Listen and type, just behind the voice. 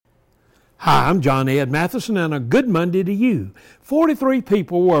Hi, I'm John Ed Matheson, and a good Monday to you. 43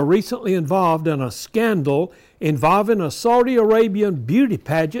 people were recently involved in a scandal involving a Saudi Arabian beauty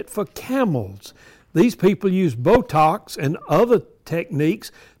pageant for camels. These people used Botox and other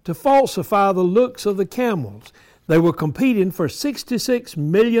techniques to falsify the looks of the camels. They were competing for $66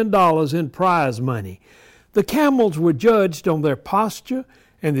 million in prize money. The camels were judged on their posture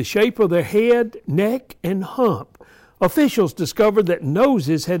and the shape of their head, neck, and hump. Officials discovered that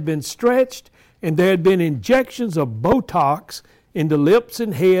noses had been stretched and there had been injections of Botox into lips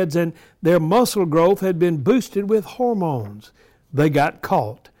and heads, and their muscle growth had been boosted with hormones. They got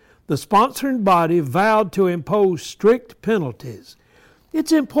caught. The sponsoring body vowed to impose strict penalties.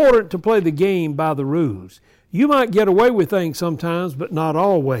 It's important to play the game by the rules. You might get away with things sometimes, but not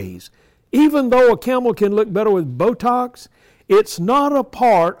always. Even though a camel can look better with Botox, it's not a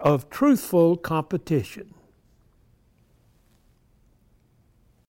part of truthful competition.